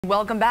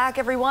Welcome back,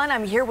 everyone.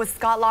 I'm here with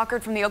Scott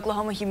Lockard from the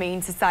Oklahoma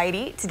Humane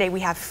Society. Today we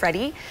have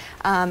Freddy.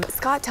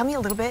 Scott, tell me a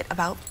little bit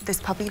about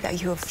this puppy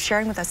that you are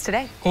sharing with us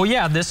today. Well,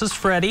 yeah, this is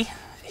Freddy.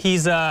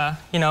 He's,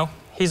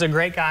 he's a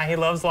great guy. He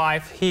loves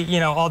life.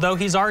 Although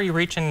he's already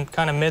reaching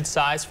kind of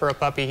mid-size for a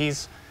puppy,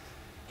 he's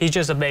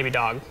just a baby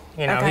dog.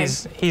 Okay.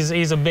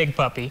 He's a big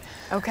puppy.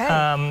 Okay.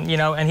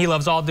 And he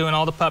loves doing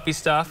all the puppy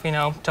stuff.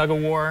 Tug of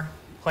war,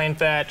 playing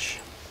fetch,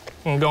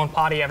 and going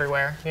potty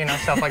everywhere.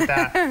 Stuff like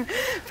that.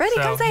 Freddy,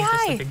 So, come say he's just a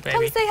hi. big baby.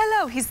 Come say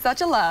hello. He's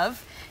such a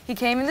love. He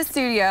came in the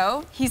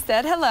studio. He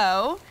said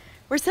hello.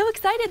 We're so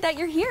excited that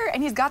you're here,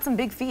 and he's got some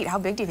big feet. How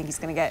big do you think he's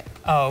gonna get?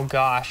 Oh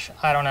gosh,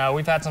 I don't know.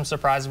 We've had some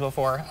surprises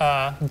before.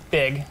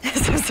 Big.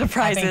 Some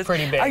surprises. I think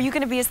pretty big. Are you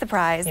gonna be a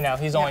surprise?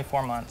 He's only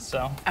 4 months,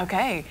 so.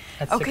 Okay.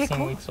 That's okay, 16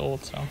 cool. weeks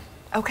old, so.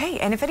 Okay,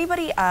 and if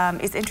anybody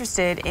is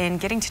interested in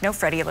getting to know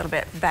Freddy a little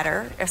bit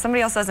better, if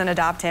somebody else doesn't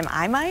adopt him,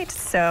 I might,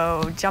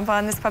 so jump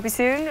on this puppy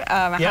soon.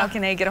 How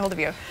can they get a hold of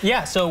you?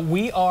 Yeah, so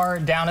we are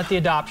down at the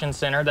Adoption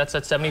Center. That's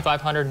at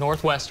 7500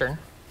 Northwestern.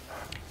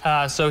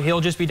 So he'll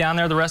just be down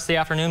there the rest of the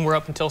afternoon. We're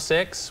up until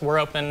 6. We're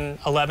open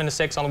 11 to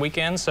 6 on the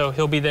weekends, so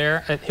he'll be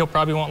there. He'll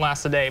probably won't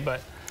last the day,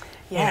 but,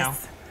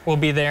 we'll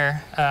be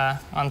there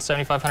on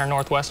 7500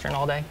 Northwestern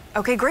all day.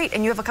 Okay, great.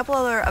 And you have a couple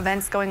other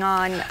events going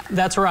on.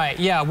 That's right.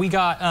 Yeah, we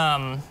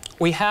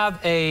have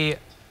a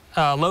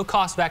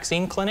low-cost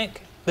vaccine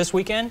clinic this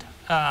weekend.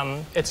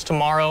 It's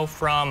tomorrow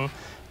from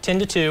 10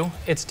 to 2.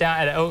 It's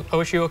down at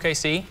OSU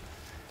OKC.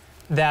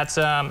 That's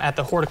at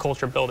the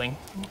horticulture building.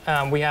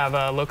 We have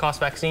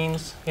low-cost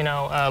vaccines,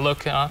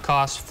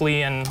 low-cost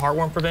flea and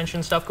heartworm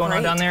prevention stuff going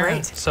on down there.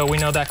 And so we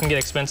know that can get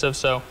expensive,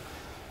 so,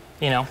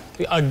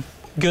 a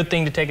good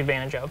thing to take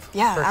advantage of.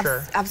 Yeah, for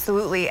sure.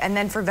 Absolutely. And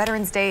then for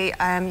Veterans Day,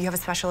 you have a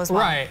special as well.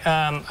 Right,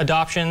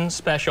 adoption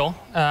special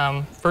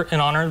in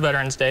honor of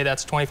Veterans Day.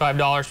 That's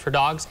 $25 for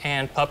dogs,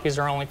 and puppies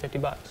are only 50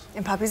 bucks.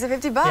 And puppies are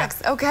 50 bucks.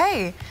 Yeah.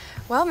 Okay.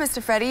 Well,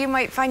 Mr. Freddy, you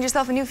might find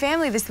yourself a new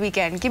family this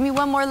weekend. Give me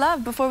one more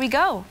love before we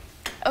go.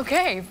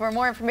 Okay, for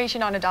more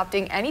information on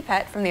adopting any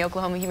pet from the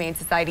Oklahoma Humane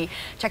Society,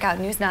 check out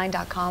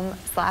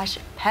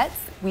news9.com/pets.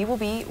 We will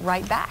be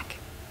right back.